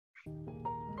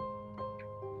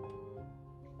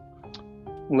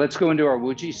Let's go into our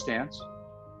Wuji stance.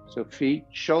 So feet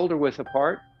shoulder width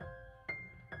apart,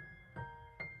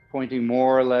 pointing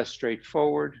more or less straight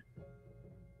forward.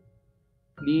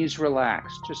 Knees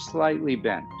relaxed, just slightly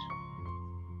bent.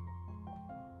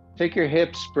 Take your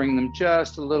hips, bring them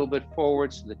just a little bit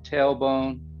forward so the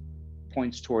tailbone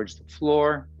points towards the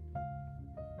floor.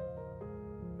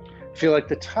 Feel like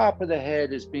the top of the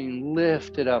head is being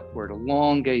lifted upward,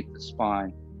 elongate the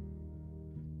spine.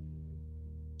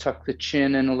 Tuck the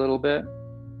chin in a little bit.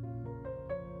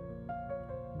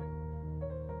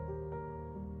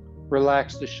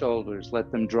 Relax the shoulders,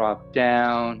 let them drop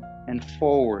down and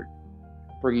forward,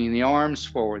 bringing the arms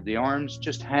forward, the arms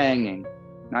just hanging,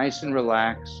 nice and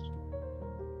relaxed.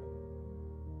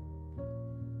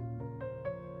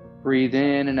 Breathe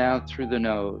in and out through the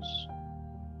nose.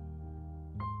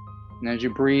 And as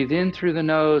you breathe in through the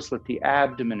nose, let the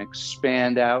abdomen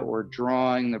expand outward,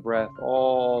 drawing the breath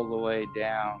all the way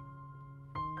down.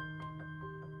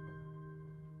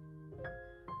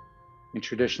 In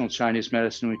traditional Chinese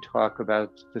medicine, we talk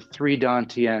about the 3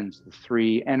 dantians, the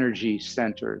 3 energy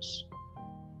centers.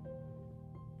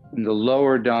 And the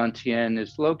lower dantian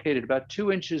is located about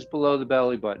 2 inches below the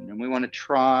belly button. And we want to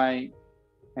try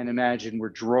and imagine we're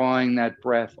drawing that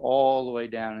breath all the way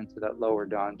down into that lower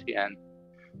dantian.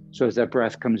 So as that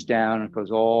breath comes down, it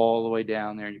goes all the way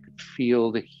down there, and you can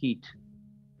feel the heat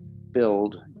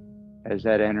build as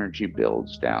that energy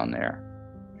builds down there.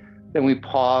 Then we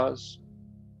pause.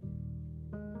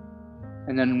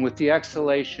 And then with the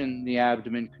exhalation, the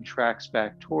abdomen contracts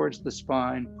back towards the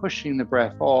spine, pushing the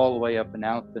breath all the way up and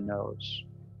out the nose.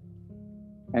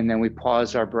 And then we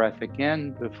pause our breath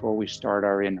again before we start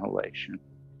our inhalation.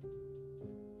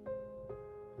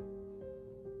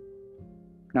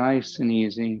 Nice and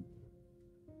easy.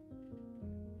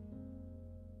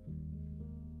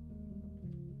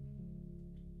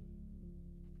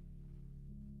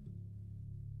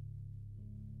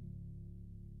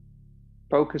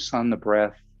 Focus on the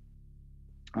breath,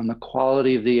 on the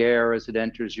quality of the air as it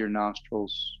enters your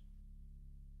nostrils.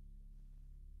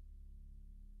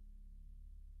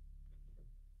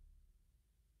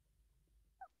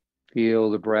 Feel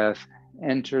the breath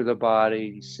enter the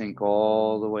body, sink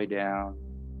all the way down.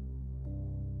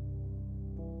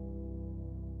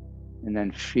 And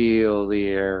then feel the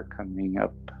air coming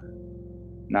up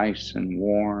nice and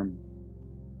warm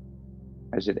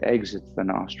as it exits the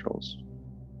nostrils.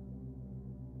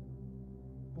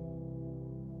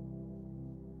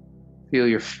 Feel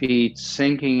your feet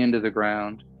sinking into the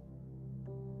ground.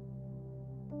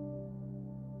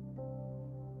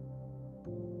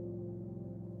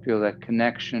 Feel that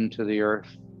connection to the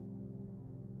earth.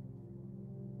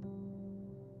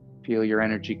 Feel your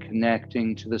energy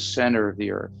connecting to the center of the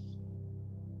earth.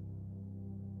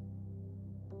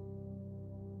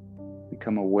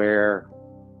 Become aware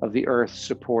of the earth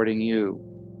supporting you.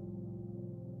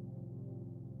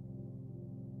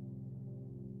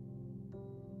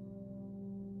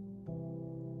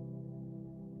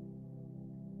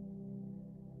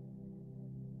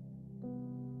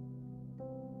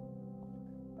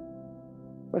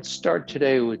 Let's start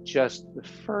today with just the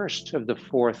first of the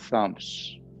 4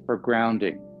 thumps for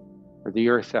grounding, or the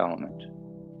earth element.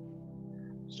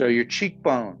 So your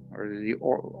cheekbone, or the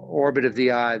orbit of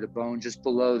the eye, the bone just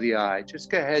below the eye,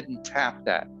 just go ahead and tap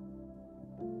that.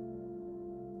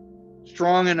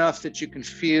 Strong enough that you can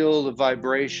feel the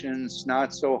vibrations,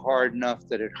 not so hard enough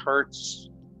that it hurts.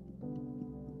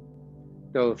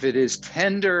 So if it is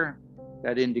tender,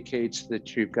 that indicates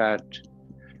that you've got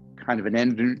kind of an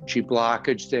energy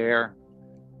blockage there.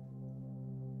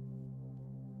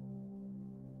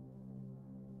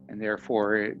 And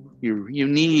therefore, you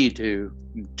need to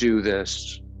do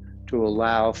this to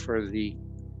allow for the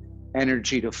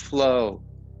energy to flow,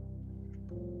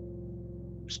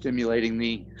 stimulating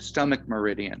the stomach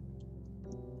meridian.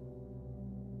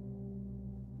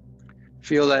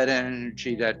 Feel that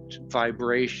energy, that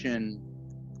vibration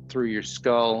through your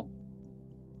skull,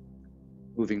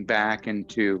 moving back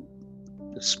into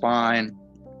the spine,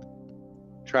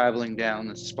 traveling down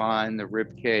the spine, the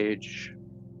rib cage,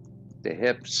 the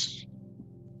hips,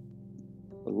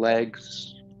 the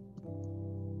legs,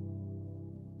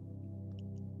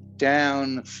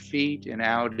 down the feet and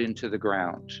out into the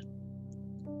ground.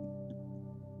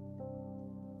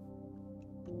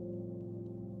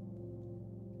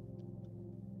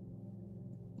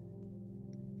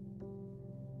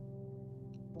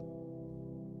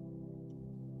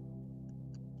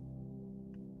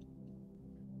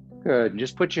 Good.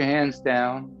 Just put your hands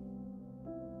down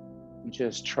and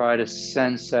just try to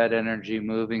sense that energy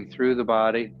moving through the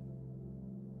body.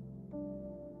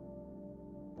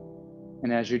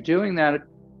 And as you're doing that,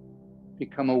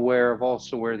 become aware of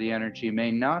also where the energy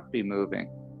may not be moving,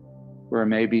 where it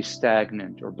may be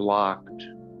stagnant or blocked.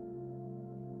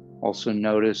 Also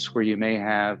notice where you may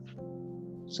have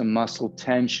some muscle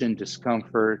tension,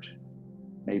 discomfort,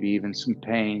 maybe even some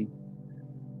pain.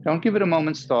 Don't give it a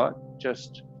moment's thought.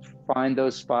 Just find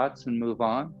those spots and move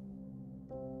on.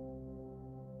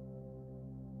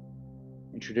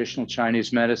 In traditional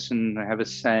Chinese medicine, I have a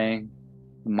saying,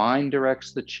 the mind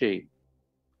directs the qi.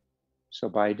 So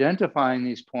by identifying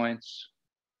these points,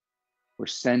 we're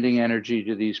sending energy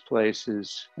to these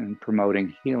places and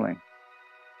promoting healing.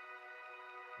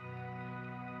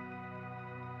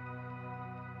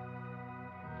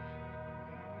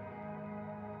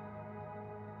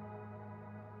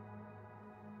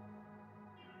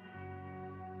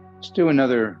 Let's do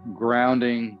another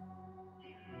grounding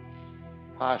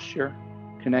posture,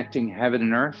 connecting heaven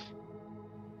and earth.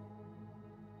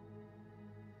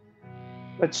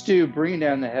 Let's do bringing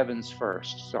down the heavens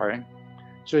first, So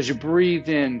as you breathe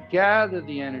in, gather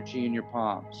the energy in your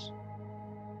palms.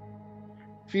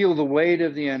 Feel the weight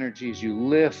of the energy as you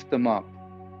lift them up.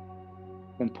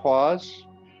 Then pause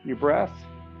your breath.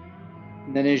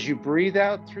 And then as you breathe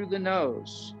out through the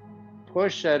nose,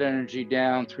 push that energy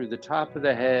down through the top of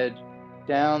the head,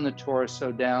 down the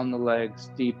torso, down the legs,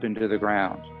 deep into the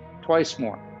ground. Twice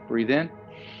more. Breathe in.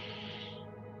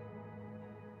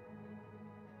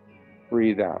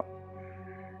 Breathe out.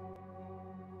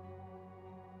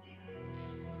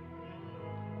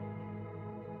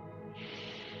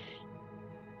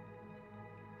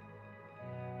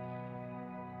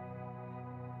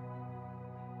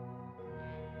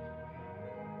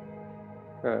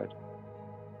 Good.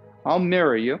 I'll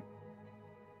mirror you.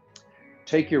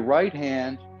 Take your right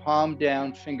hand, palm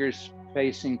down, fingers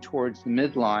facing towards the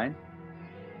midline.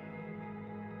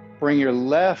 Bring your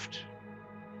left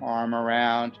arm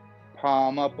around,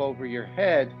 palm up over your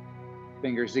head,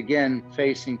 fingers again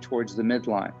facing towards the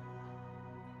midline.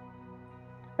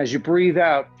 As you breathe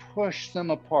out, push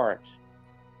them apart.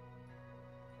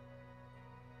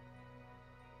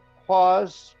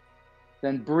 Pause,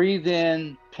 then breathe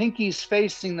in, pinkies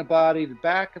facing the body, the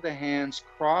back of the hands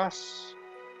cross.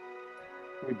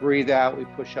 We breathe out, we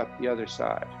push up the other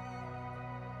side.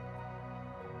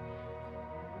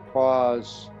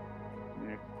 Pause,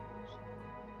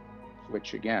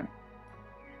 switch again.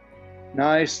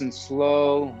 Nice and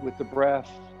slow with the breath.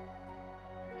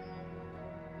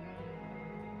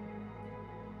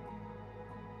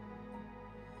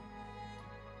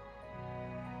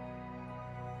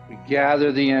 We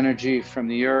gather the energy from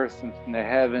the earth and from the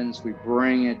heavens. We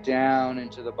bring it down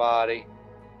into the body.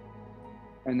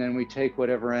 And then we take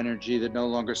whatever energy that no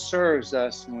longer serves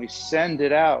us and we send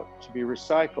it out to be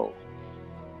recycled.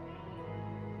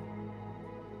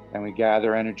 And we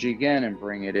gather energy again and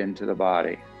bring it into the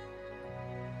body.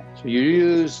 So you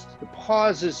use the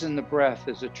pauses in the breath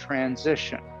as a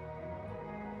transition.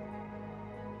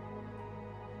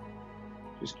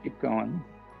 Just keep going.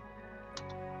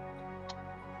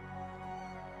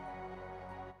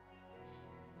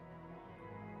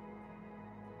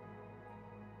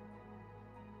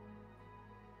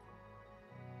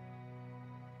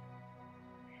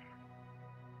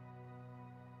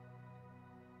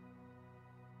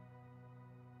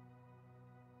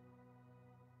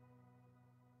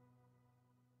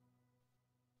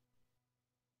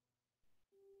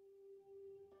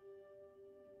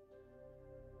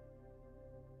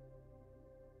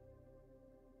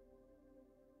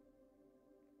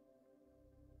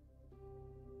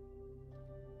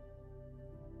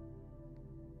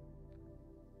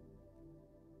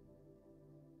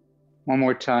 One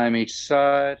more time each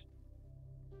side.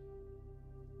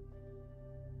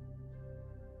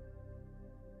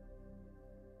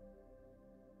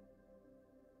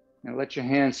 And let your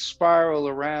hands spiral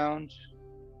around,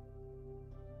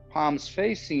 palms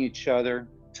facing each other.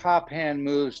 Top hand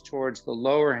moves towards the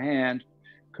lower hand,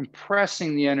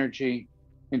 compressing the energy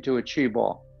into a chi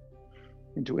ball,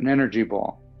 into an energy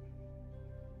ball.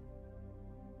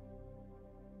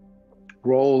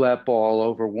 Roll that ball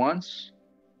over once,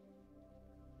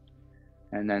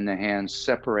 and then the hands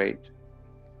separate.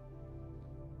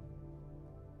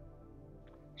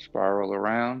 Spiral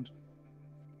around.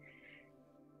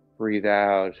 Breathe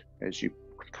out as you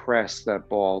press that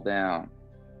ball down.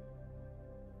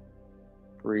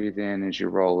 Breathe in as you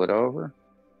roll it over.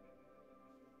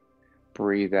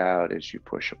 Breathe out as you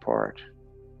push apart.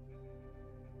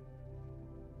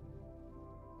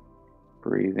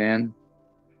 Breathe in.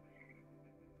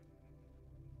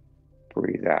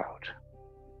 Breathe out.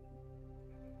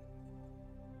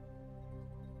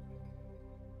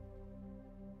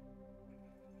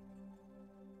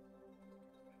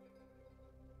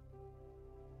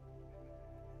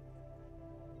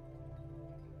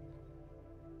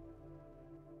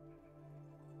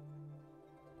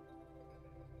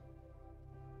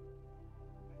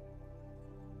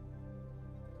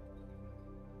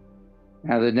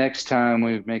 Now, the next time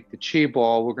we make the chi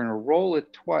ball, we're going to roll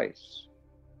it twice.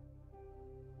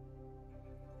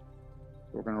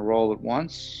 We're going to roll it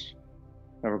once,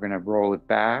 then we're going to roll it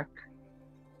back.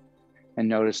 And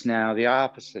notice now the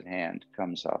opposite hand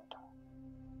comes up.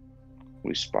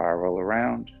 We spiral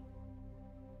around,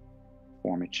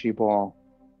 form a chi ball,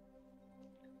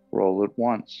 roll it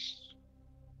once.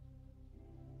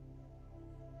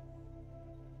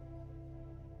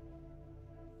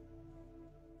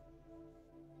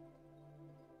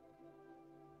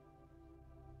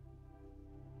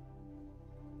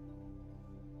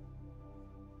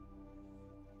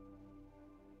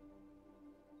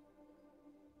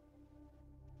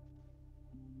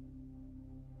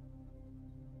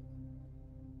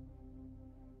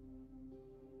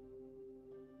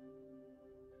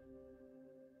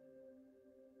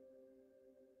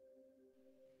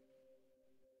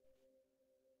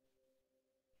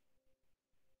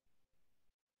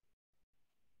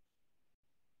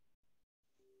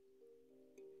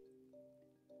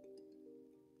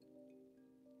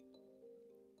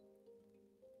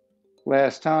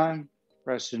 Last time,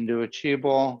 press into a chi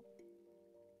ball.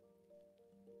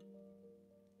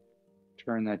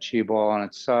 Turn that chi ball on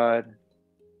its side.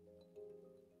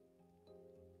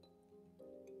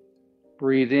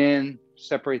 Breathe in,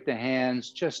 separate the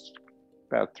hands just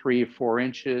about 3 or 4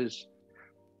 inches.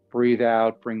 Breathe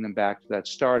out, bring them back to that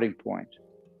starting point.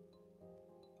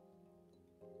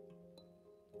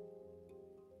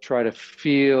 Try to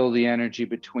feel the energy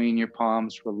between your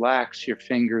palms. Relax your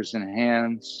fingers and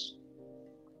hands.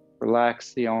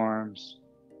 Relax the arms.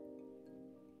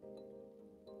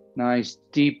 Nice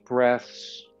deep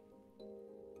breaths.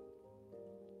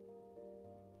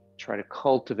 Try to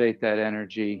cultivate that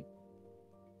energy.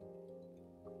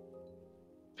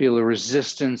 Feel a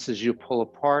resistance as you pull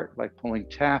apart, like pulling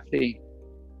taffy,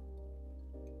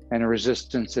 and a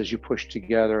resistance as you push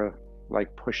together,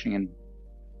 like pushing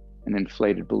an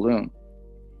inflated balloon.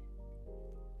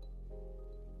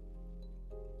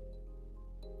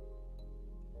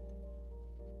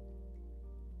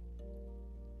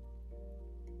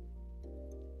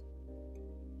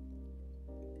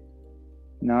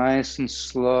 Nice and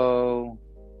slow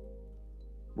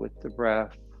with the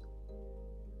breath.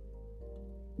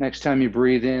 Next time you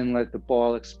breathe in, let the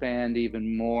ball expand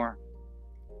even more.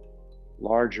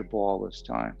 Larger ball this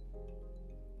time.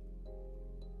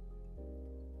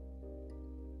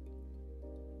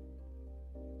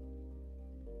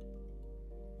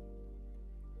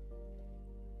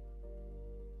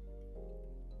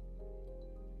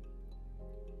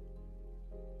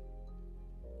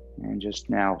 And just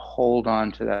now hold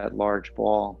on to that large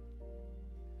ball.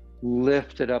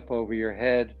 Lift it up over your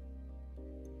head.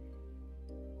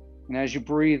 And as you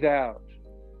breathe out,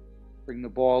 bring the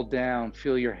ball down.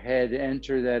 Feel your head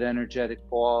enter that energetic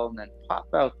ball and then pop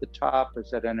out the top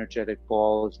as that energetic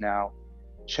ball is now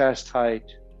chest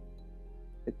height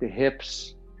at the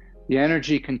hips. The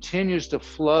energy continues to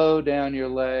flow down your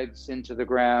legs into the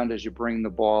ground as you bring the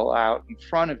ball out in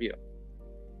front of you.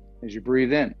 As you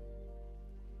breathe in,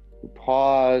 we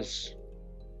pause,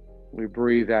 we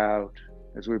breathe out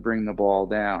as we bring the ball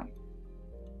down.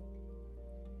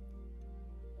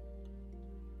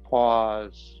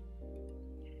 Pause,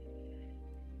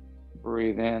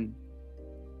 breathe in,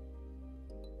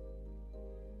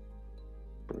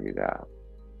 breathe out.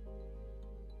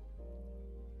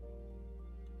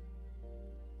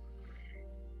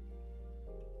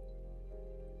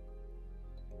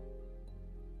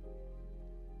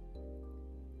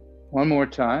 One more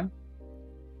time.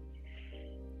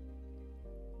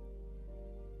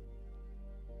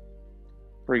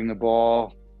 Bring the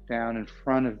ball down in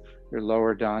front of your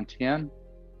lower dantian.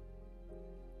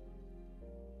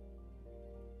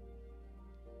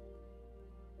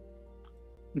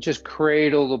 And just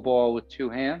cradle the ball with 2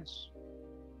 hands.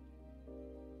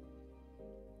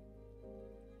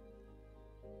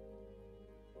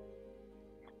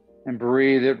 And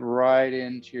breathe it right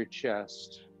into your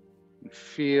chest. And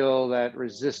feel that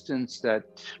resistance, that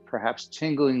perhaps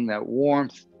tingling, that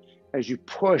warmth as you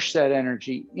push that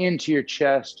energy into your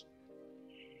chest.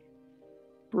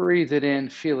 Breathe it in,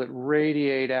 feel it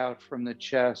radiate out from the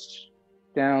chest,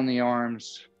 down the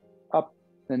arms, up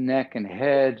the neck and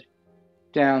head,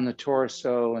 down the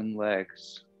torso and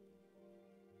legs.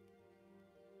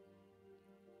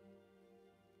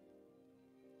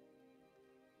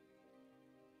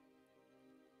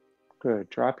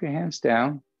 Good. Drop your hands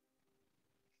down.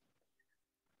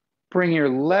 Bring your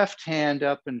left hand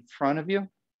up in front of you.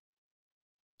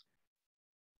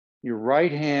 Your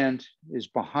right hand is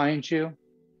behind you.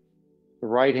 The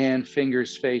right hand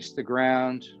fingers face the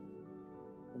ground.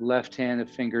 The left hand, the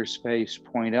fingers face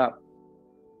point up.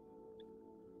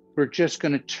 We're just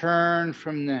going to turn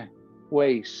from the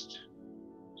waist.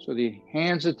 So the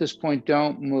hands at this point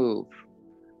don't move.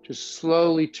 Just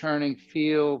slowly turning.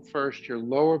 Feel first your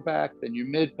lower back, then your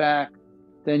mid back,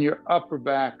 then your upper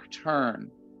back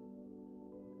turn.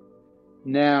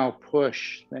 Now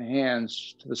push the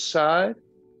hands to the side,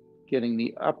 getting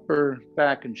the upper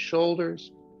back and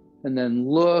shoulders, and then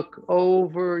look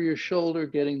over your shoulder,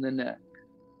 getting the neck.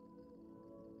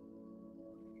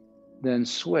 Then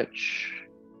switch.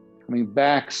 Coming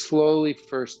back slowly,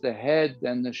 first the head,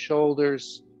 then the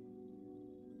shoulders,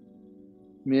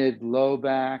 mid, low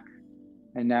back,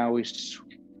 and now we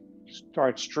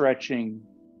start stretching,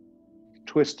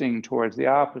 twisting towards the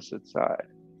opposite side.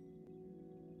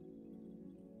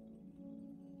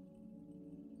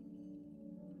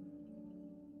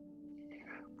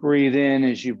 Breathe in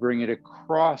as you bring it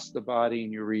across the body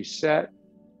and you reset.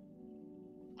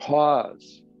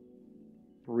 Pause.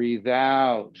 Breathe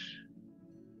out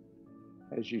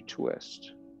as you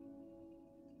twist.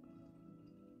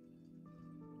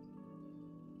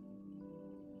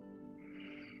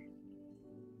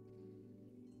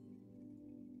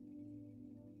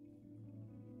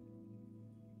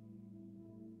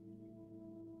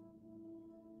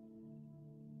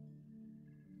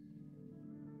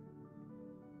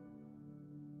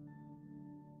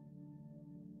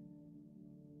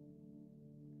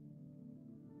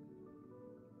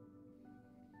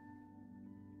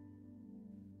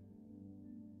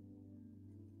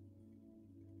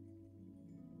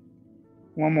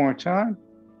 One more time.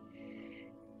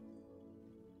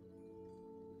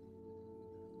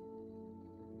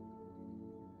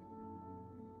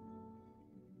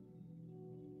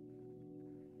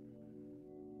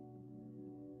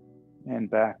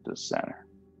 And back to center.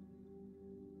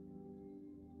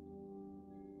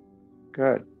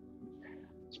 Good.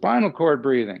 Spinal cord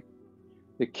breathing.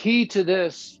 The key to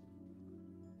this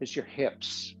is your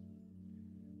hips.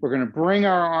 We're going to bring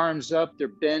our arms up. They're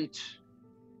bent,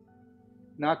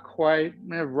 not quite,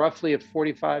 roughly a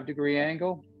 45-degree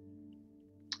angle.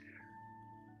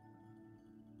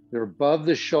 They're above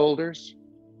the shoulders.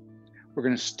 We're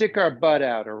going to stick our butt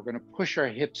out, or we're going to push our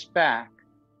hips back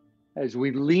as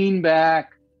we lean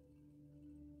back,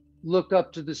 look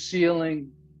up to the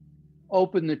ceiling,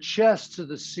 open the chest to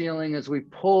the ceiling as we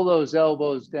pull those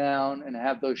elbows down and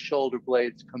have those shoulder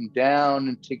blades come down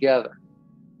and together.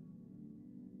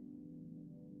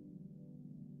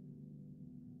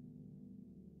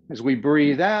 As we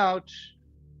breathe out,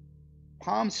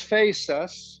 palms face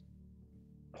us,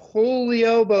 pull the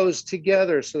elbows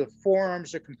together so the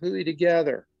forearms are completely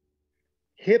together.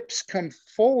 Hips come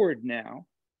forward now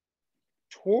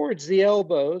towards the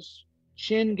elbows.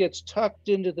 Chin gets tucked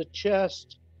into the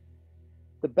chest.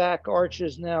 The back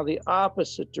arches now the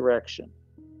opposite direction.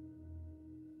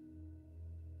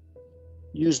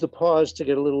 Use the pause to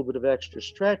get a little bit of extra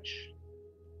stretch.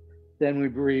 Then we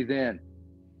breathe in.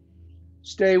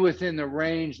 Stay within the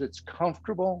range that's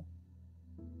comfortable.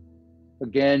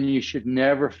 Again, you should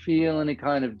never feel any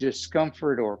kind of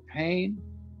discomfort or pain.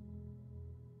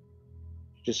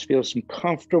 Just feel some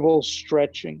comfortable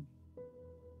stretching.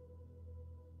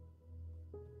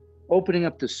 Opening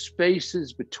up the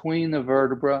spaces between the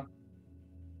vertebrae.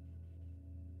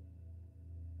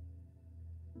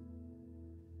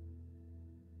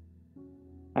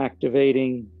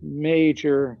 Activating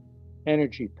major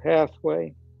energy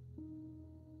pathway.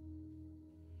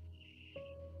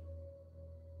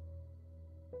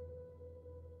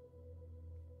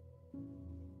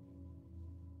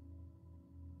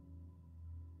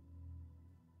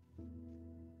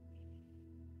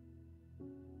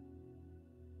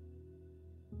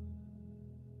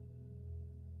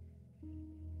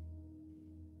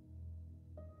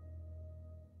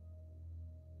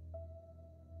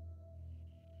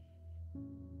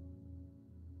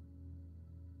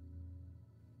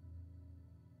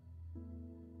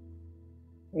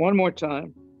 One more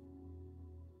time.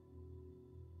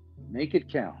 Make it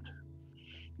count.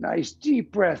 Nice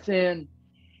deep breath in.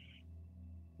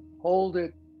 Hold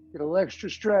it. Get a little extra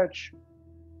stretch.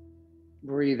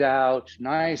 Breathe out.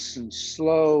 Nice and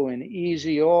slow and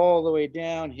easy all the way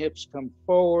down. Hips come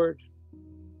forward.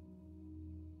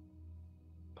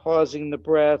 Pausing the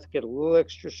breath. Get a little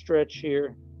extra stretch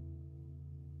here.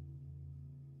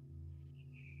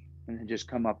 And then just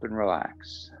come up and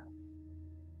relax.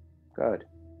 Good.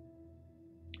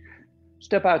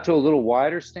 Step out to a little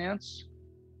wider stance.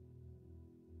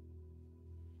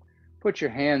 Put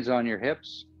your hands on your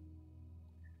hips.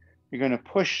 You're going to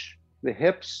push the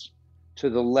hips to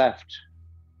the left,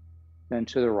 then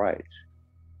to the right.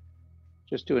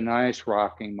 Just do a nice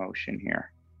rocking motion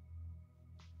here.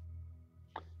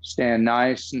 Stand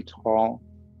nice and tall.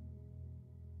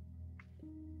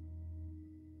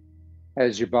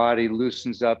 As your body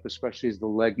loosens up, especially as the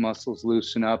leg muscles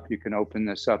loosen up, you can open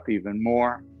this up even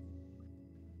more.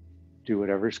 Do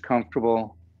whatever's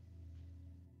comfortable.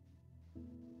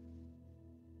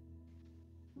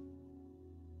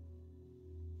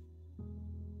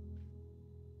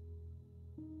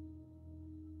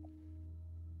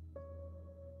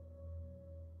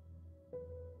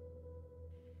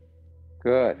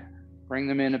 Good. Bring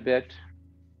them in a bit.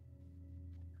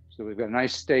 So we've got a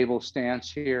nice stable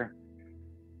stance here.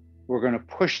 We're going to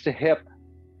push the hip.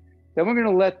 Then we're going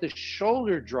to let the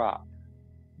shoulder drop.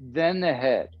 Then the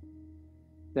head.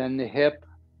 Then the hip,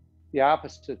 the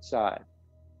opposite side.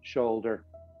 Shoulder,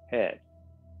 head.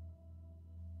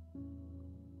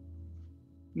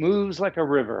 Moves like a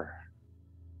river.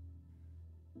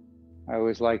 I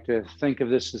always like to think of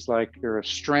this as like you're a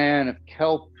strand of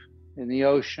kelp in the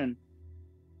ocean.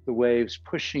 The waves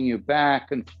pushing you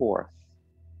back and forth.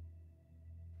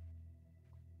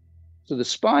 So the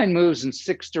spine moves in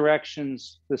 6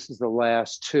 directions. This is the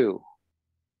last 2.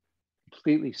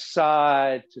 Completely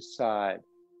side to side.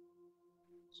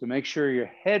 So make sure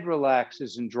your head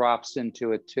relaxes and drops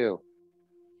into it too.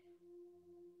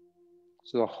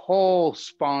 So the whole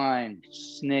spine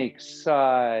snakes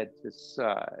side to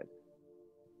side.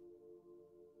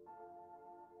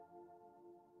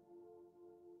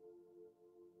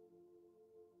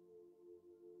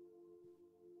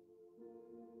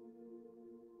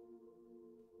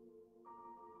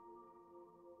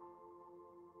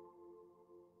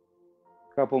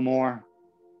 Couple more.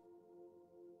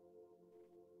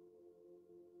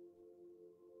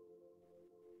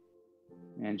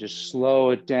 And just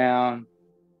slow it down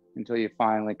until you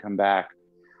finally come back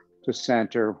to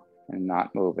center and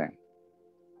not moving.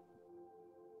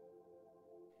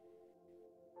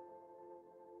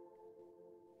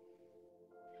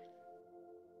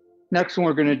 Next one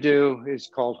we're going to do is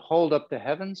called Hold Up the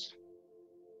Heavens.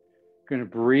 You're going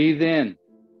to breathe in.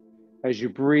 As you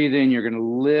breathe in, you're going to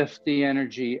lift the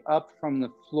energy up from the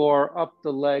floor, up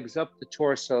the legs, up the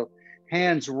torso.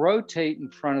 Hands rotate in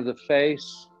front of the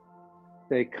face.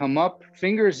 They come up,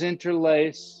 fingers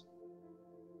interlace.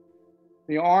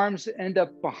 The arms end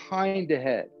up behind the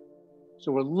head.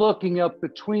 So we're looking up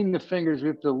between the fingers. We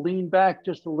have to lean back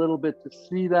just a little bit to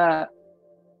see that.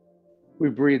 We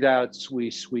breathe out, so we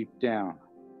sweep down.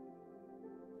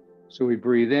 So we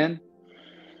breathe in.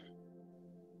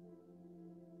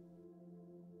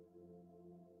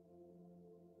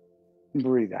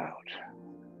 Breathe out.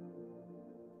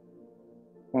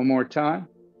 One more time.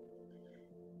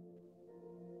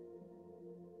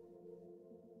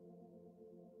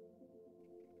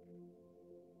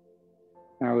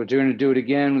 Now we're going to do it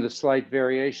again with a slight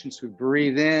variation. So we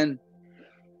breathe in.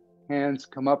 Hands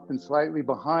come up and slightly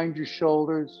behind your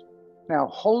shoulders. Now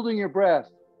holding your breath,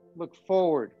 look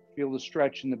forward. Feel the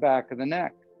stretch in the back of the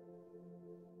neck.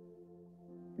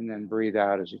 And then breathe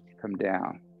out as you come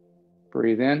down.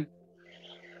 Breathe in.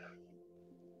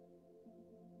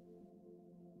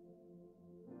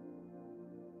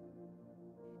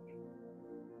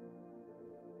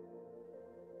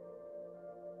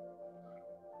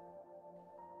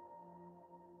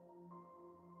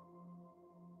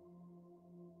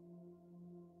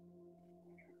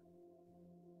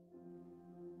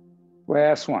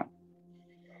 Last one.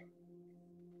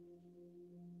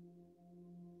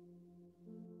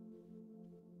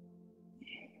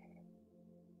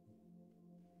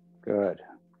 Good.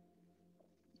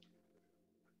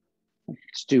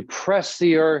 Let's do press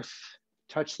the earth,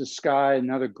 touch the sky,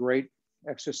 another great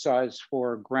exercise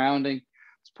for grounding.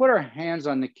 Let's put our hands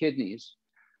on the kidneys.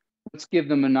 Let's give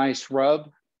them a nice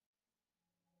rub.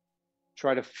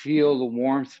 Try to feel the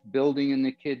warmth building in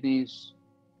the kidneys.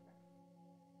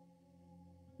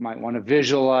 Might want to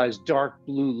visualize dark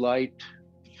blue light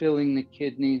filling the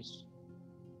kidneys.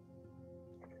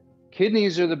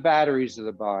 Kidneys are the batteries of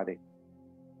the body,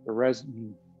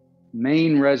 the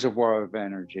main reservoir of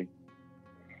energy.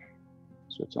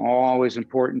 So it's always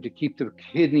important to keep the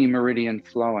kidney meridian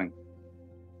flowing.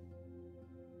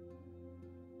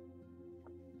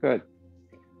 Good.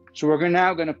 So we're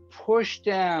now going to push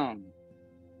down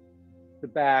the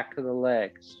back of the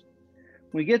legs.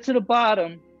 When we get to the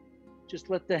bottom, just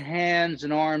let the hands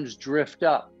and arms drift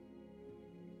up.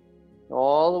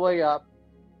 All the way up.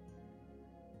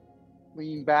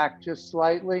 Lean back just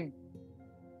slightly.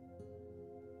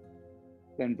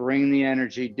 Then bring the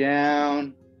energy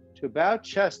down to about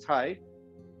chest height.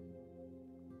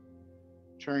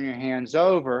 Turn your hands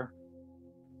over.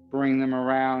 Bring them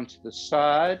around to the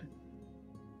side.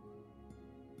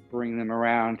 Bring them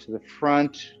around to the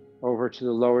front, over to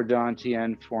the lower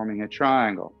dantian, forming a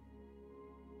triangle.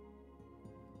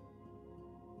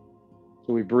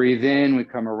 So we breathe in, we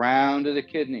come around to the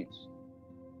kidneys.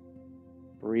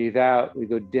 Breathe out, we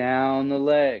go down the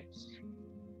legs.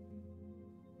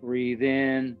 Breathe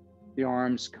in, the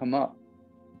arms come up.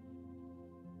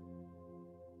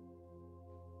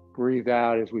 Breathe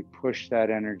out as we push that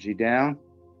energy down.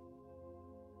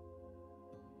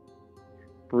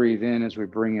 Breathe in as we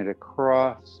bring it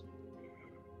across.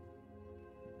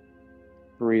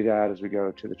 Breathe out as we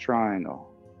go to the triangle.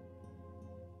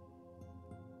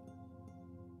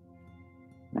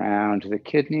 Round to the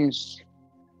kidneys.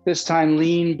 This time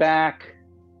lean back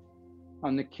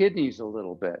on the kidneys a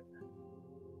little bit,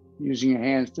 using your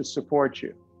hands to support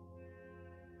you.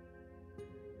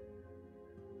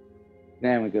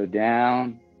 Then we go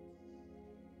down,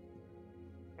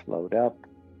 float up.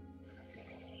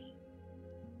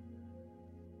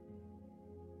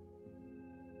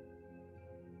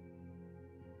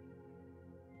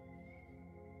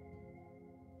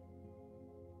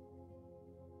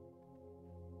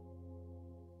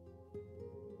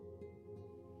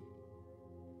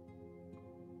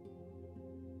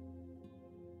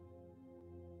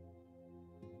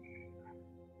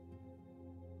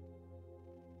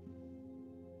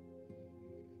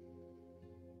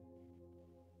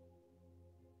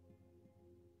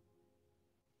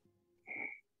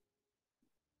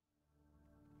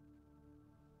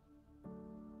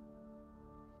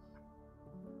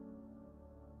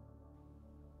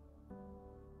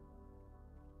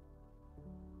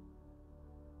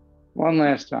 One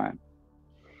last time.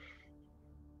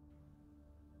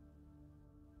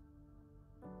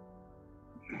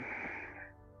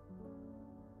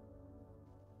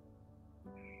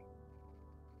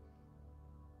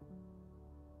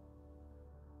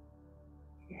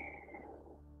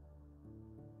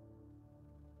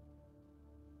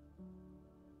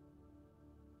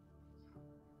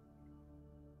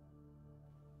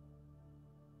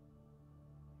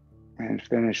 And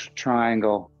finish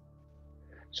triangle.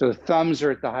 So the thumbs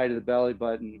are at the height of the belly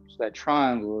button. So that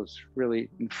triangle is really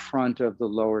in front of the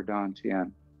lower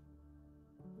dantian.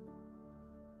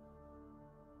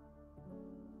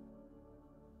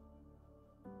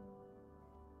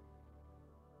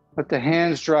 Let the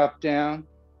hands drop down.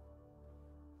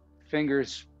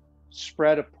 Fingers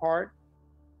spread apart.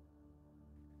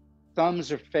 Thumbs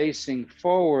are facing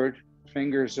forward.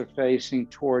 Fingers are facing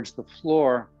towards the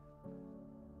floor.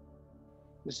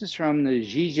 This is from the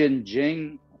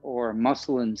QIGong, or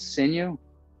muscle and sinew.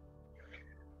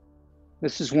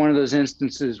 This is one of those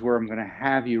instances where I'm going to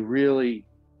have you really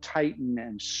tighten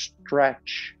and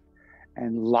stretch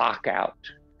and lock out.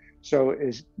 So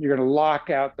you're going to lock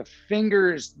out the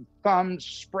fingers, the thumbs,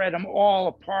 spread them all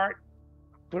apart,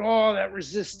 put all that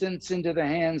resistance into the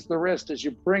hands, the wrist, as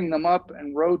you bring them up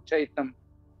and rotate them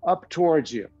up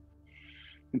towards you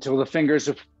until the fingers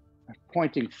are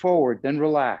pointing forward. Then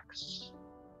relax.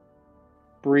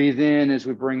 Breathe in as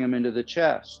we bring them into the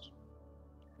chest.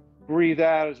 Breathe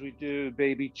out as we do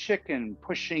baby chicken,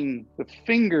 pushing the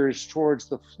fingers towards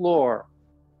the floor.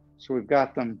 So we've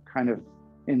got them kind of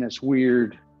in this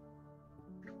weird,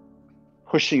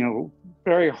 pushing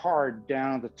very hard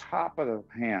down at the top of the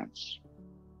hands.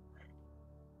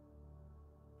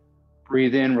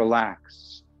 Breathe in,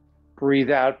 relax. Breathe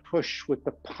out, push with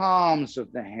the palms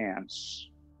of the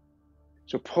hands.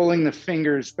 So pulling the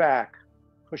fingers back,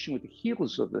 pushing with the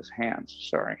heels of the hands,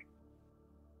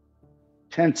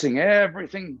 Tensing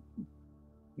everything,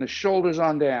 the shoulders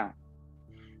on down.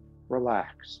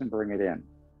 Relax and bring it in.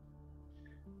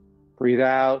 Breathe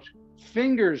out,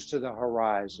 fingers to the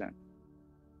horizon.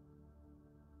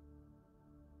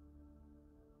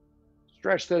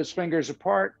 Stretch those fingers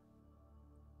apart.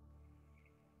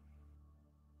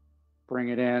 Bring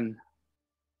it in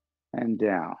and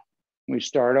down. We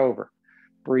start over.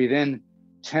 Breathe in,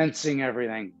 tensing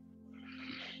everything.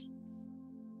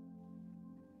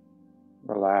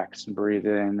 Relax and breathe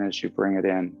in as you bring it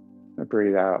in.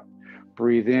 Breathe out.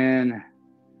 Breathe in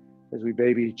as we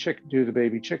do the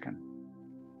baby chicken.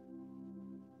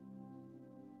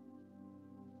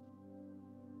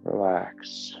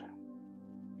 Relax.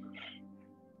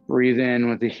 Breathe in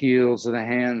with the heels of the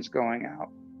hands going out.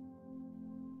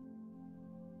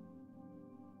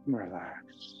 Relax.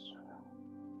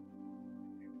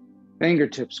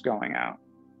 Fingertips going out.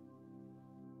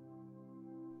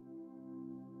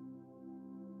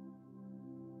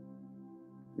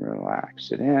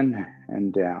 Relax it in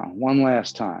and down. One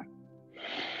last time.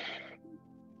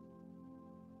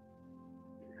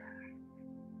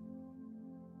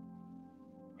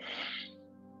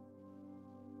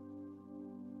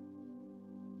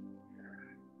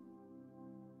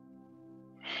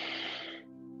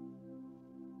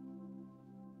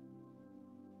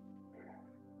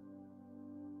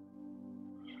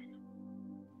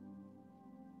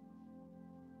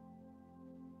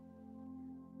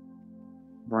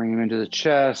 Bring them into the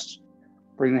chest.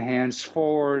 Bring the hands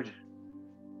forward.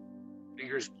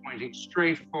 Fingers pointing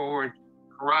straight forward.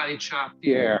 Karate chop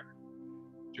the air.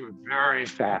 Do it very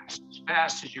fast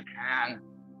as you can.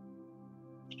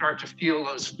 Start to feel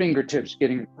those fingertips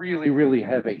getting really, really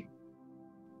heavy.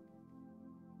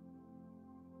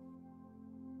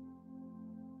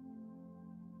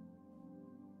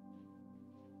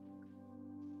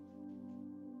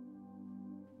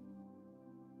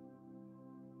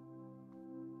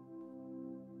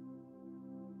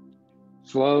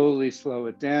 Slowly slow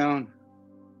it down.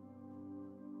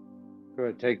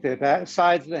 Good. Take the back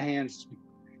sides of the hands,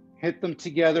 hit them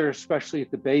together, especially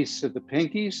at the base of the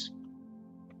pinkies.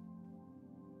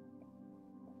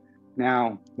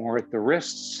 Now, more at the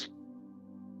wrists.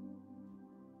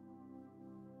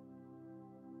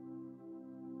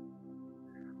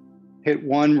 Hit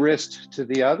one wrist to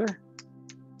the other,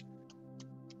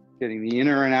 getting the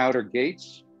inner and outer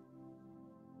gates.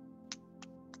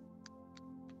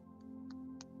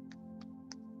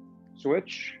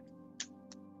 Switch.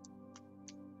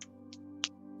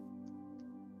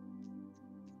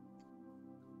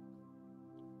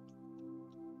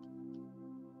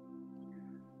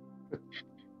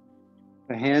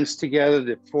 The hands together,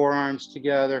 the forearms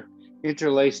together,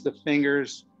 interlace the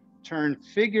fingers, turn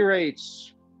figure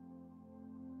eights.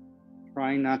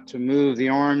 Trying not to move the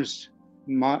arms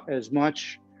as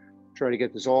much. Try to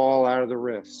get this all out of the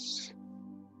wrists.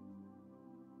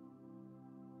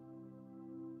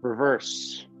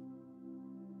 Reverse.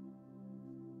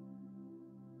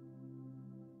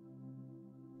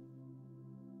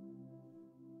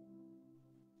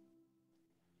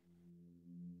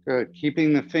 Good.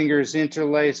 Keeping the fingers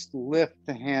interlaced, lift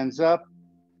the hands up.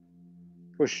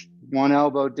 Push one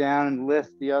elbow down and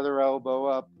lift the other elbow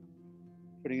up,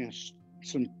 putting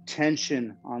some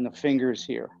tension on the fingers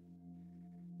here.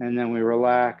 And then we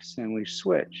relax and we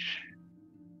switch.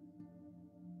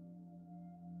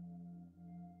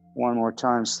 One more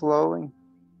time slowly.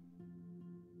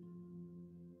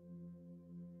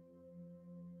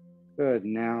 Good.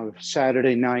 Now the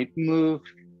Saturday night move,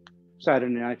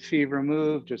 Saturday night fever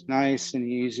move, just nice and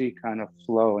easy, kind of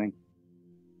flowing.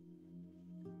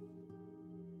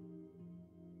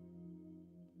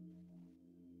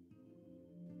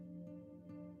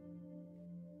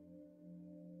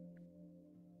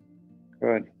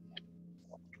 Good.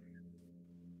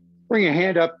 Bring your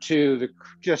hand up to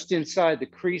just inside the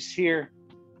crease here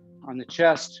on the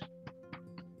chest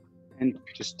and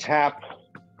just tap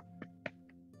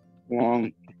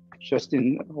along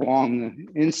the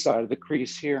inside of the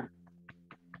crease here.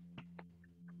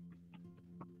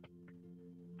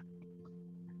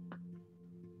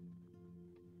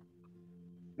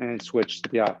 And switch to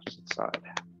the opposite side.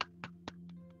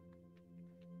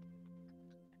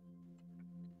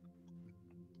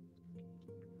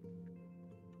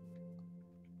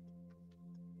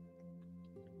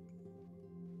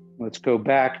 Let's go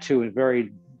back to a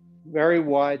very, very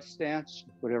wide stance,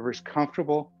 whatever's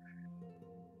comfortable.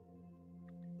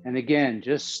 And again,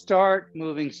 just start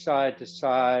moving side to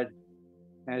side.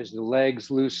 As the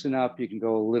legs loosen up, you can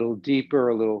go a little deeper,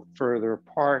 a little further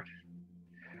apart.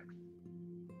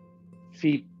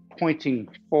 Feet pointing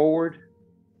forward.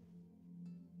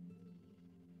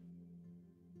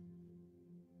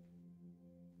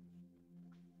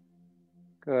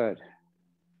 Good.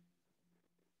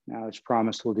 Now, as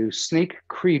promised, we'll do sneak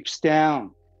creeps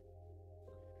down.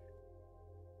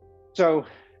 So,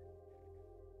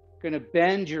 going to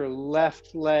bend your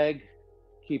left leg,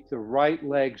 keep the right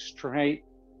leg straight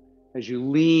as you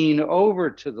lean over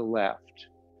to the left.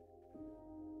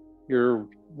 Your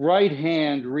right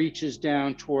hand reaches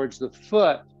down towards the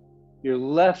foot. Your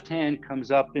left hand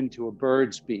comes up into a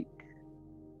bird's beak.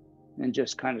 And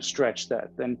just kind of stretch that.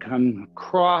 Then come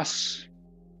across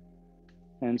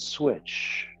and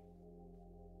switch.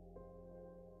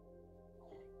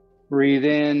 Breathe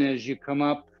in as you come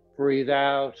up, breathe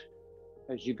out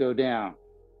as you go down.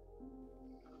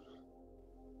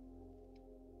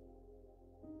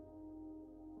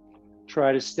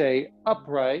 Try to stay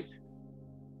upright,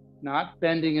 not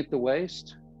bending at the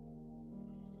waist.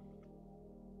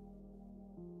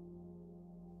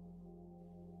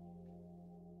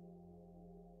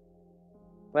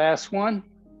 Last one.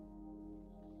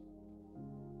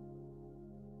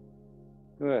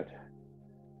 Good.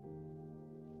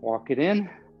 Walk it in.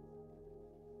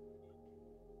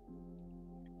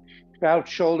 About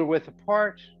shoulder width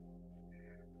apart.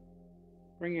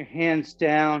 Bring your hands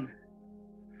down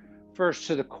first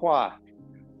to the quad,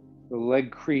 the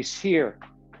leg crease here,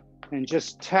 and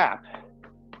just tap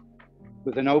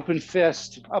with an open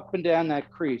fist up and down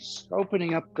that crease,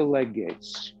 opening up the leg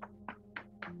gates.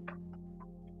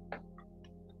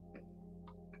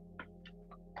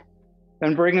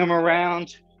 Then bring them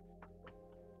around,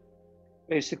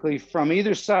 basically from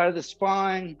either side of the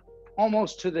spine,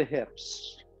 almost to the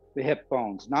hips, the hip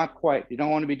bones, not quite. You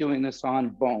don't want to be doing this on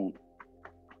bone.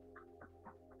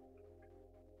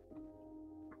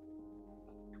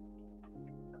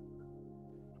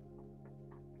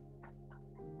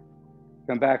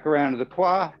 Come back around to the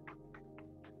quad.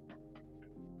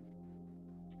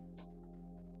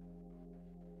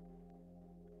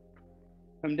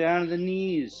 Come down to the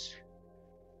knees.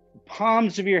 The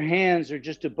palms of your hands are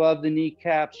just above the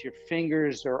kneecaps. Your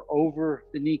fingers are over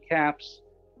the kneecaps.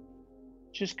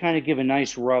 Just kind of give a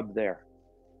nice rub there.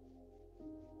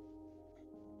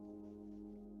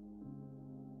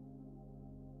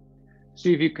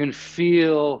 See if you can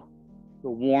feel the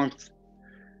warmth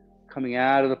coming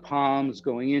out of the palms,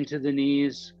 going into the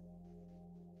knees.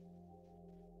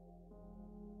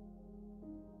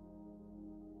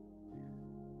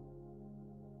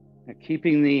 Now,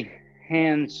 keeping the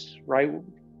hands right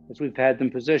as we've had them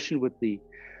positioned with the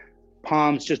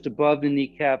palms just above the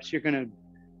kneecaps, you're going to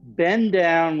bend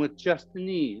down with just the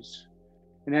knees.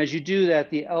 And as you do that,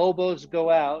 the elbows go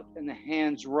out and the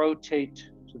hands rotate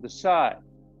to the side.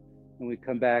 When we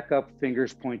come back up,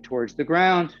 fingers point towards the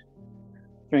ground.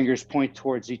 Fingers point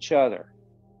towards each other.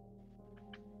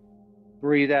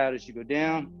 Breathe out as you go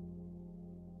down.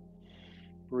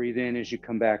 Breathe in as you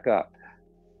come back up.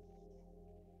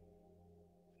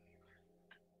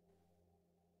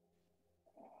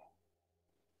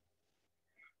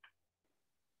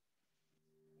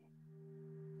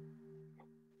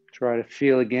 Try to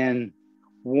feel again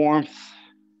warmth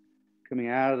coming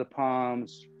out of the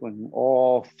palms, going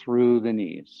all through the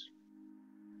knees.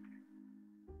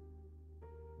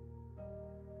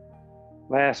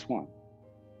 Last one.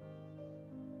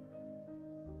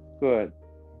 Good.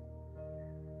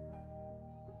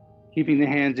 Keeping the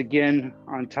hands again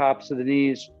on tops of the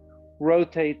knees.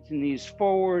 Rotate the knees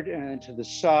forward and to the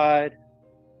side.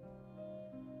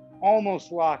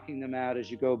 Almost locking them out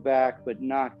as you go back, but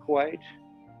not quite.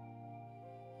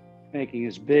 Making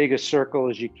as big a circle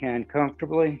as you can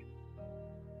comfortably.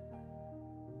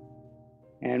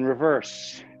 And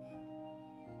reverse.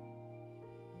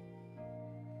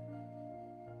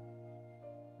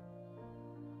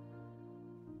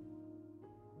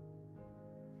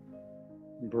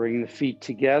 Bring the feet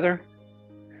together.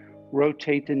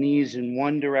 Rotate the knees in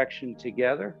one direction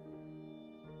together.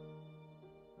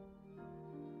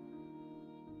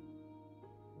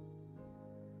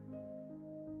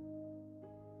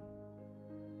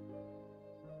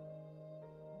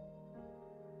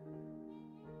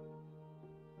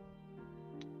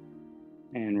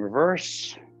 And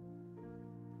reverse.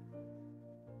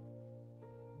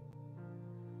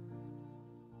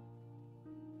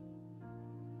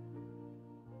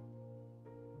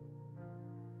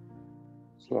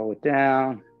 Slow it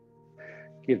down.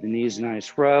 Give the knees a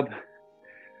nice rub.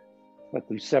 Let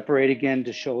them separate again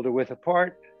to shoulder width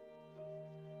apart.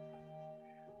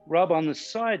 Rub on the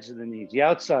sides of the knees, the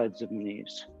outsides of the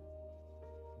knees.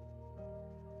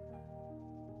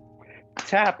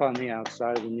 Tap on the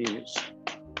outside of the knees.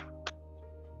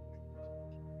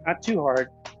 Not too hard.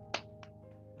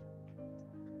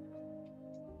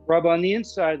 Rub on the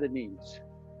inside of the knees.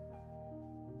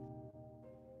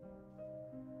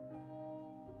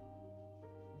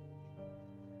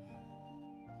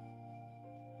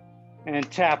 And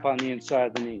tap on the inside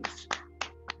of the knees.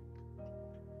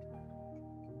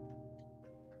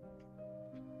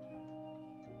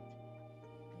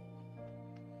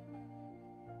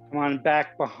 Come on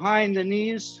back behind the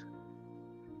knees.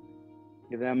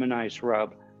 Give them a nice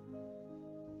rub.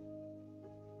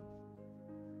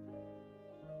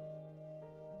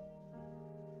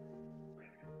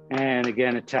 And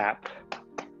again, a tap.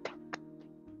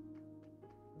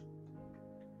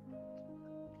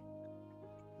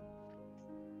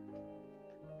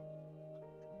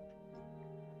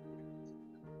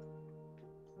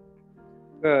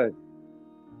 Good.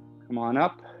 Come on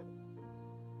up.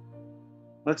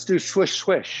 Let's do swish,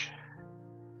 swish.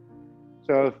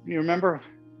 So if you remember,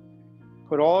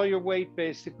 put all your weight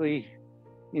basically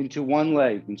into one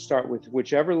leg and start with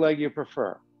whichever leg you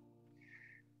prefer.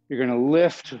 You're going to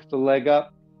lift the leg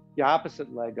up, the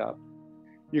opposite leg up.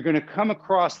 You're going to come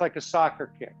across like a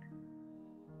soccer kick.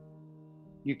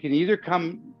 You can either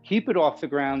keep it off the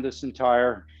ground this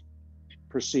entire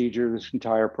procedure, this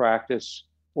entire practice,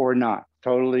 or not.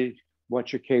 Totally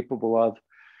what you're capable of.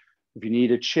 If you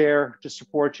need a chair to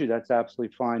support you, that's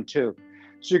absolutely fine too.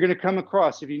 So you're going to come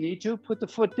across. If you need to, put the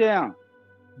foot down,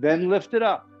 then lift it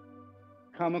up.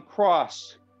 Come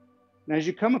across. And as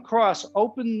you come across,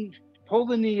 pull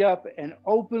the knee up and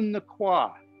open the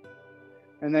quad,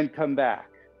 and then come back.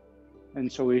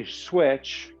 And so we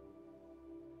switch.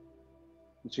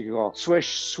 So you go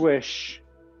swish, swish.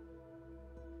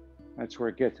 That's where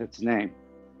it gets its name.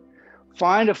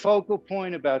 Find a focal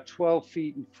point about 12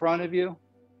 feet in front of you.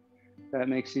 That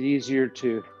makes it easier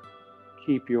to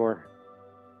keep your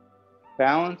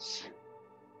balance.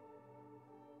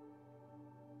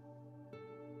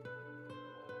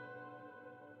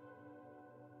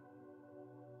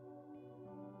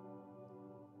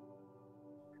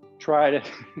 Try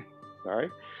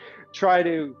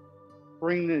to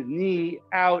bring the knee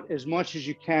out as much as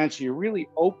you can so you really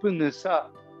open this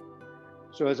up.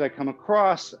 So as I come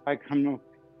across, I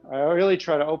really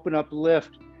try to open up,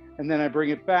 lift, and then I bring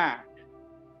it back.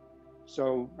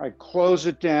 So I close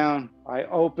it down, I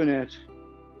open it,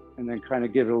 and then kind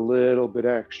of give it a little bit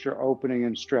extra opening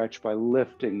and stretch by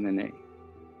lifting the knee.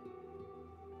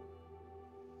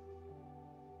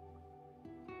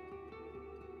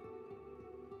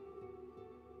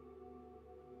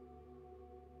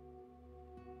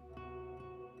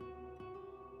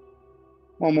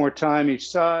 One more time each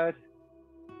side.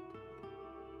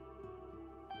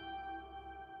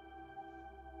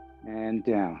 And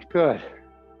down. Good.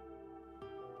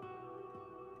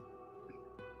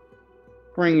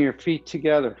 Bring your feet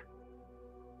together.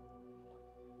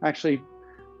 Actually,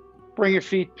 bring your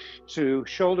feet to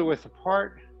shoulder width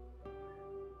apart.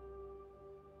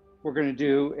 We're going to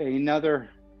do another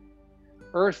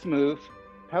earth move,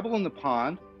 pebble in the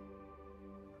pond.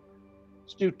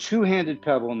 Let's do two-handed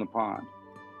pebble in the pond.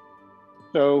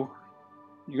 So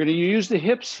you're going to use the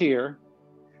hips here.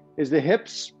 As the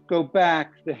hips go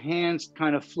back, the hands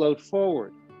kind of float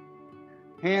forward.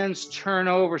 Hands turn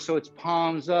over so it's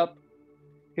palms up.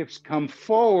 Hips come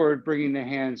forward, bringing the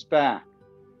hands back.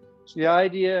 So the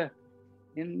idea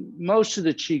in most of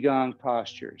the QIGong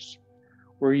postures,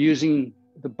 we're using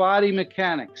the body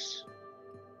mechanics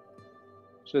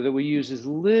so that we use as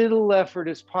little effort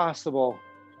as possible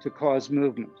to cause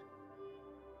movement.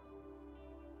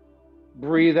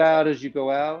 Breathe out as you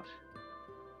go out.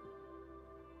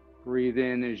 Breathe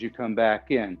in as you come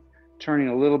back in. Turning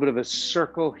a little bit of a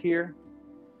circle here.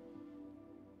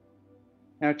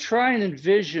 Now try and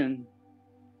envision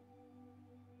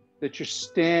that you're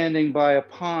standing by a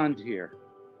pond here.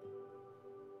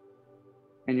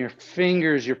 And your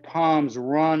fingers, your palms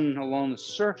run along the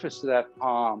surface of that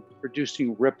palm,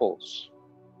 producing ripples.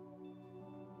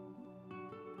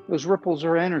 Those ripples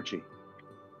are energy.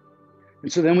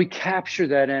 And so then we capture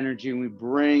that energy and we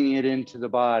bring it into the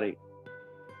body.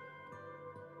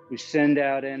 We send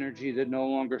out energy that no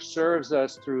longer serves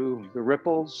us through the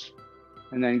ripples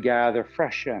and then gather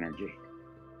fresh energy.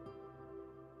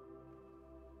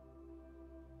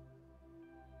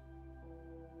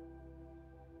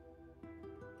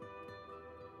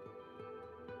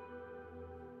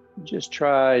 Just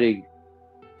try to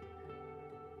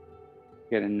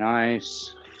get a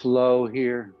nice flow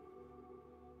here.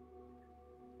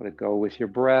 Let it go with your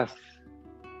breath.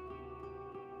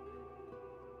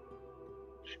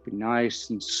 Should be nice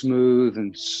and smooth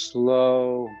and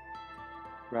slow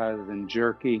rather than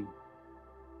jerky.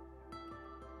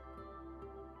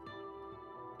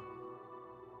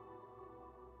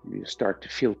 You start to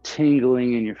feel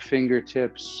tingling in your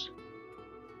fingertips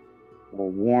or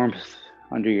warmth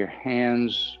under your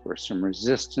hands or some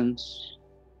resistance.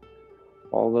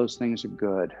 All those things are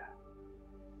good.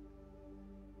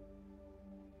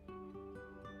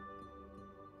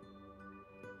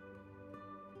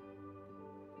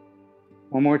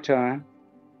 One more time.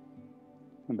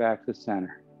 Come back to the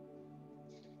center.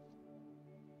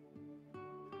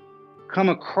 Come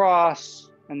across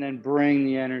and then bring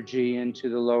the energy into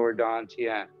the lower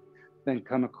dantian. Then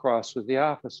come across with the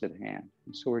opposite hand.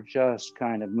 And so we're just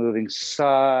kind of moving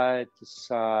side to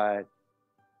side,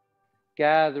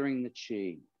 gathering the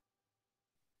qi.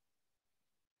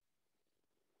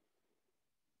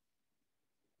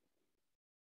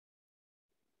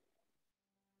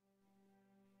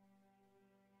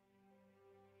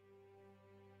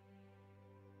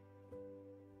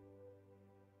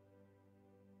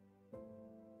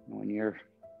 When you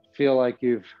feel like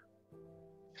you've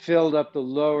filled up the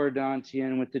lower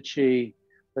dantian with the qi,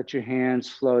 let your hands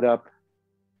float up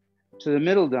to the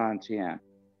middle dantian,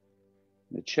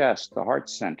 the chest, the heart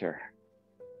center.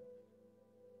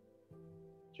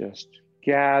 Just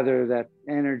gather that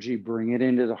energy, bring it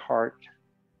into the heart.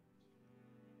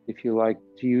 If you like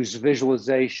to use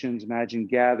visualizations, imagine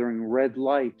gathering red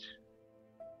light,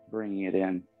 bringing it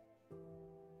in.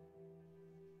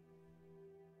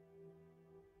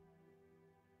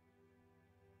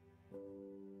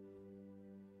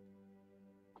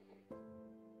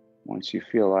 Once you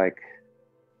feel like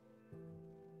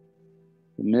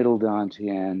the middle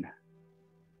dantian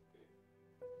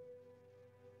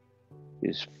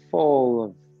is full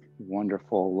of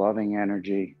wonderful, loving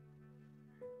energy.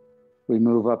 We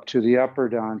move up to the upper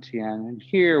dantian, and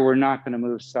here we're not going to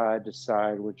move side to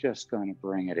side. We're just going to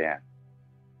bring it in.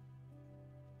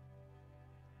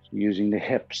 So using the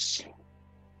hips.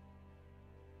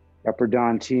 Upper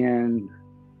dantian,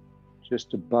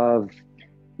 just above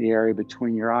the area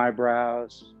between your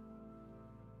eyebrows,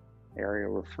 area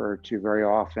referred to very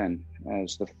often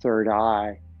as the third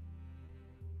eye.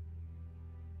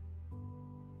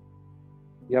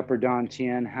 The upper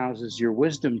dantian houses your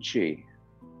wisdom chi.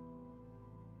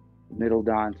 The middle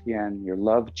dantian, your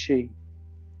love chi.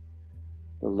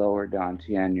 The lower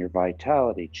dantian, your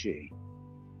vitality chi.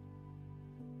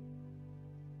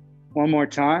 One more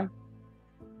time.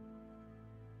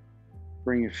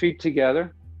 Bring your feet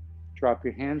together. Drop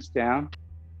your hands down.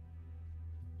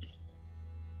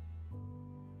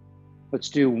 Let's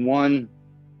do one,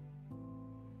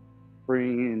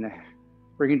 bringing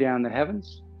down the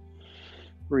heavens.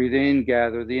 Breathe in,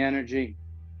 gather the energy.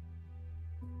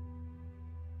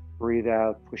 Breathe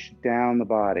out, push it down the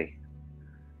body.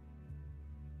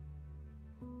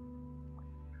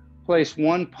 Place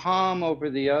one palm over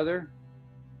the other.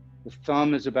 The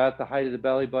thumb is about the height of the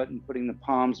belly button, putting the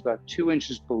palms about 2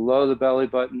 inches below the belly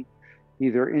button.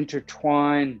 Either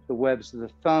intertwine the webs of the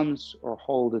thumbs or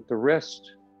hold at the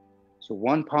wrist. So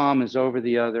one palm is over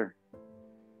the other.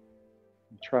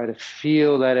 Try to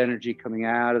feel that energy coming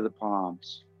out of the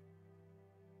palms.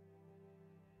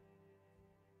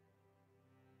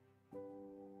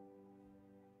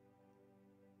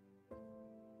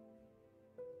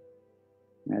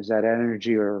 As that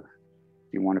energy, or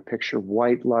if you want to picture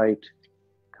white light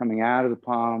coming out of the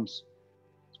palms,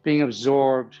 it's being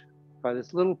absorbed by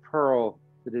this little pearl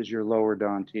that is your lower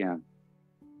dantian.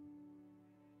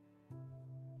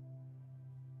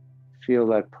 Feel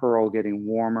that pearl getting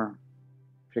warmer.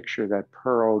 Picture that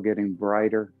pearl getting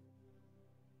brighter.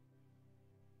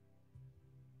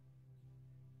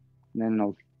 And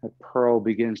then that pearl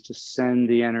begins to send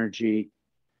the energy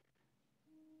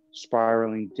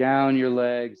spiraling down your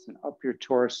legs and up your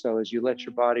torso as you let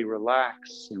your body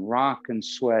relax and rock and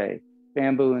sway,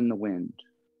 bamboo in the wind.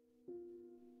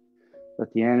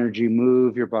 Let the energy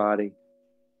move your body.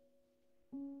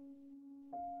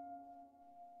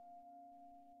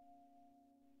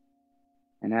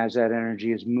 And as that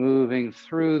energy is moving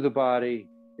through the body,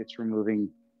 it's removing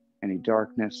any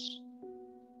darkness,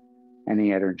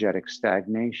 any energetic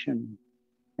stagnation,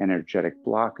 energetic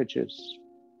blockages,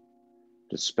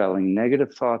 dispelling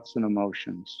negative thoughts and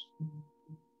emotions,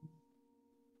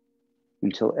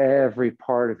 until every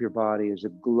part of your body is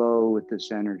aglow with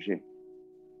this energy.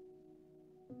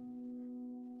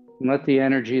 And let the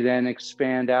energy then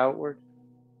expand outward,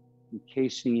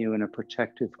 encasing you in a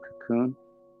protective cocoon.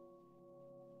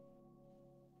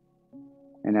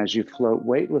 And as you float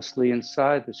weightlessly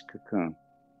inside this cocoon,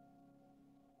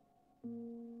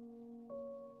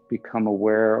 become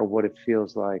aware of what it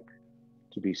feels like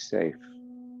to be safe.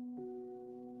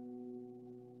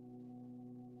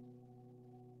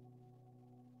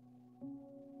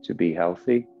 To be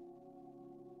healthy.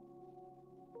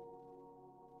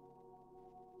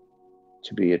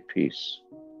 To be at peace.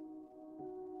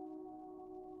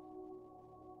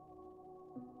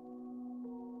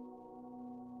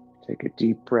 Take a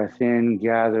deep breath in,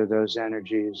 gather those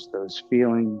energies, those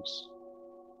feelings,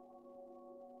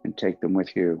 and take them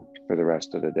with you for the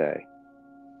rest of the day.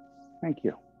 Thank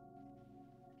you.